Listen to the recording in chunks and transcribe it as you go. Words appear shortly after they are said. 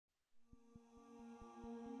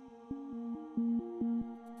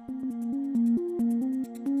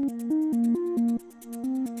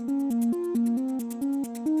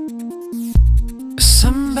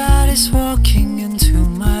Somebody's walking into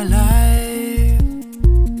my life.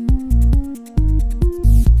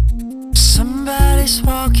 Somebody's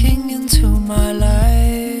walking into my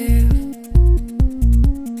life.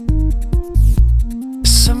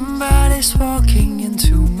 Somebody's walking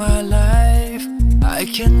into my life. I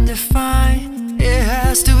can define, it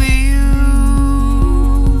has to be you.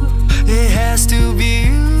 It has to be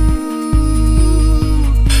you.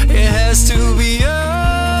 It has to be you.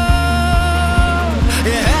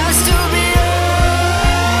 It has to be you.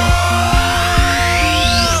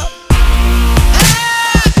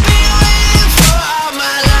 I've been waiting for all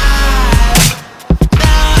my life.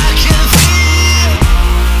 Now I can feel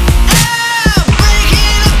I'm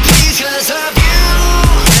breaking a piece 'cause of you.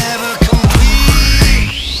 Never complete.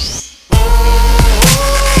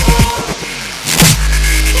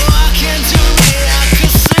 Walk into me, I can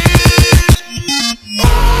see.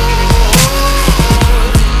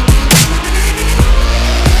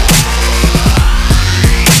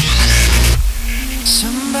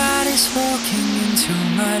 Somebody's walking into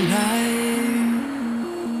my life.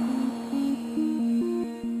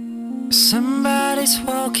 Somebody's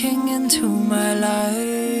walking into my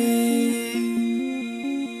life.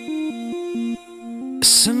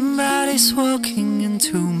 Somebody's walking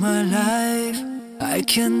into my life. I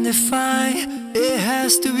can define, it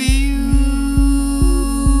has to be you.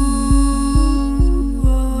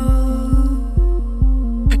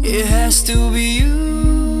 It has to be you.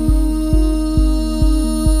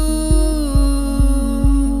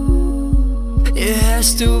 It has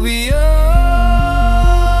to be you.